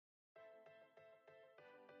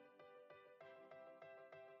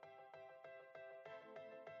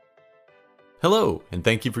Hello, and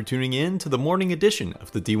thank you for tuning in to the morning edition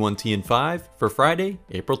of the D1TN5 for Friday,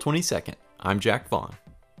 April 22nd. I'm Jack Vaughn.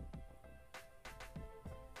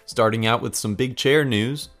 Starting out with some big chair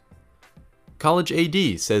news. College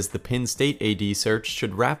AD says the Penn State AD search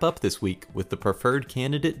should wrap up this week with the preferred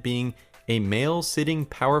candidate being a male sitting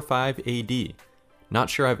Power 5 AD.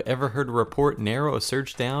 Not sure I've ever heard a report narrow a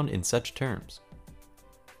search down in such terms.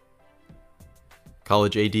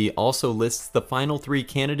 College AD also lists the final three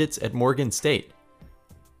candidates at Morgan State.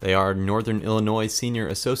 They are Northern Illinois Senior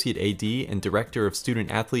Associate AD and Director of Student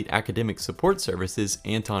Athlete Academic Support Services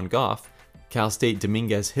Anton Goff, Cal State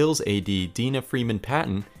Dominguez Hills AD Dina Freeman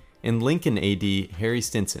Patton, and Lincoln AD Harry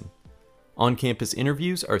Stinson. On-campus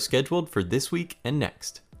interviews are scheduled for this week and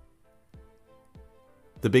next.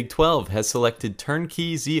 The Big 12 has selected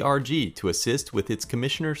Turnkey ZRG to assist with its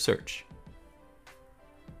commissioner search.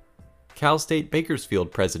 Cal State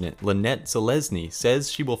Bakersfield President Lynette Zalesny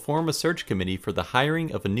says she will form a search committee for the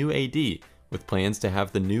hiring of a new AD, with plans to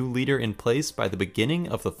have the new leader in place by the beginning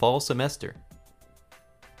of the fall semester.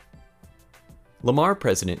 Lamar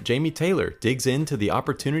President Jamie Taylor digs into the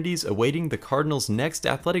opportunities awaiting the Cardinals' next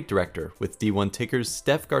athletic director with D1 Ticker's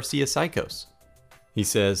Steph Garcia-Sykos. He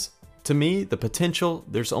says, "To me, the potential,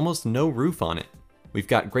 there's almost no roof on it. We've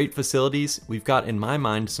got great facilities, we've got in my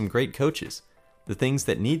mind some great coaches. The things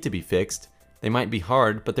that need to be fixed, they might be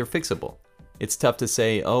hard, but they're fixable. It's tough to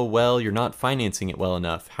say, oh well, you're not financing it well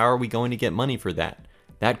enough. How are we going to get money for that?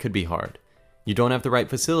 That could be hard. You don't have the right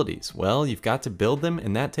facilities. Well, you've got to build them,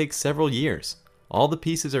 and that takes several years. All the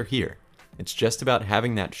pieces are here. It's just about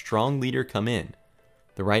having that strong leader come in.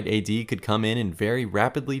 The right AD could come in and very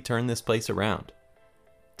rapidly turn this place around."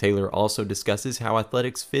 Taylor also discusses how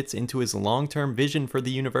athletics fits into his long-term vision for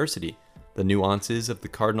the university, the nuances of the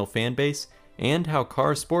Cardinal fan base, and how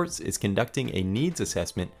Carr Sports is conducting a needs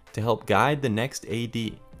assessment to help guide the next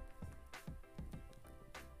AD.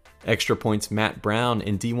 Extra Point's Matt Brown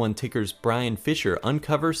and D1 Ticker's Brian Fisher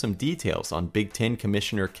uncover some details on Big Ten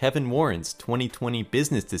Commissioner Kevin Warren's 2020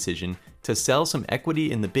 business decision to sell some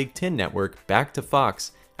equity in the Big Ten Network back to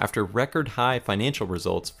Fox after record-high financial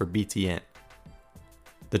results for BTN.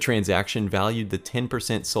 The transaction valued the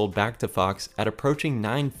 10% sold back to Fox at approaching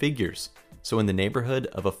 9 figures, so in the neighborhood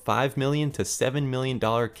of a $5 million to $7 million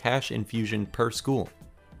cash infusion per school.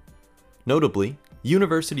 Notably,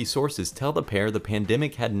 university sources tell the pair the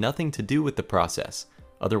pandemic had nothing to do with the process,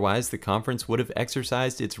 otherwise the conference would have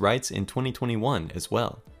exercised its rights in 2021 as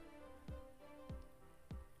well.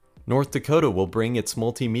 North Dakota will bring its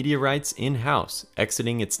multimedia rights in-house,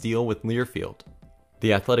 exiting its deal with Learfield.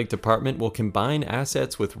 The athletic department will combine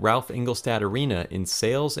assets with Ralph Engelstad Arena in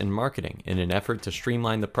sales and marketing in an effort to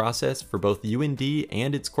streamline the process for both UND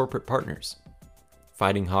and its corporate partners.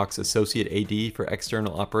 Fighting Hawks Associate AD for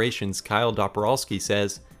External Operations Kyle Doporalski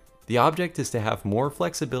says, "The object is to have more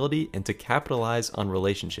flexibility and to capitalize on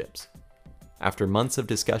relationships. After months of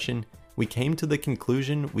discussion, we came to the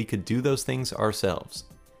conclusion we could do those things ourselves.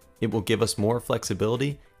 It will give us more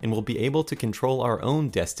flexibility and we'll be able to control our own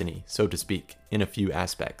destiny, so to speak, in a few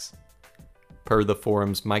aspects." Per the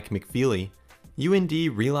forum's Mike McFeely, UND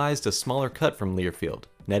realized a smaller cut from Learfield,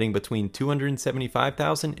 netting between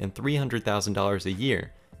 $275,000 and $300,000 a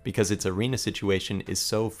year because its arena situation is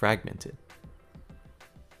so fragmented.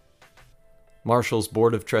 Marshall's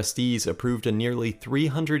Board of Trustees approved a nearly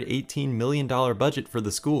 $318 million budget for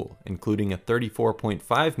the school, including a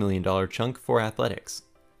 $34.5 million chunk for athletics.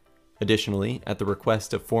 Additionally, at the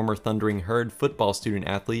request of former Thundering Herd football student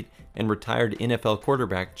athlete and retired NFL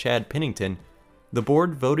quarterback Chad Pennington, the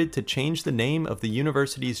board voted to change the name of the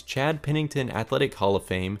university's Chad Pennington Athletic Hall of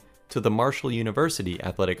Fame to the Marshall University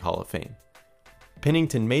Athletic Hall of Fame.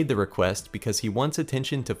 Pennington made the request because he wants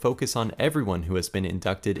attention to focus on everyone who has been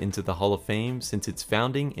inducted into the Hall of Fame since its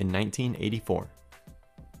founding in 1984.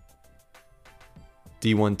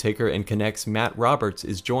 D1 Ticker and Connect's Matt Roberts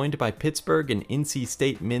is joined by Pittsburgh and NC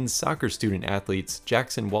State men's soccer student athletes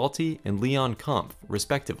Jackson Walty and Leon Kampf,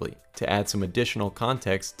 respectively, to add some additional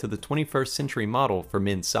context to the 21st century model for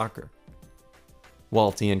men's soccer.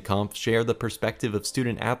 Walty and Kampf share the perspective of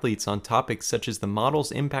student athletes on topics such as the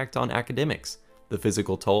model's impact on academics, the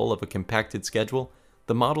physical toll of a compacted schedule,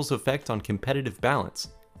 the model's effect on competitive balance,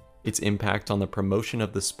 its impact on the promotion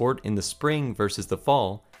of the sport in the spring versus the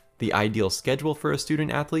fall, the ideal schedule for a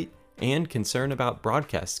student athlete, and concern about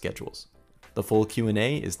broadcast schedules. The full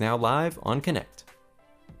Q&A is now live on Connect.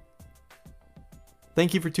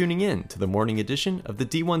 Thank you for tuning in to the morning edition of the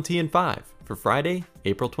D1TN5 for Friday,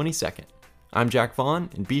 April 22nd. I'm Jack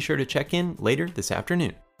Vaughn, and be sure to check in later this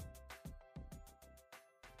afternoon.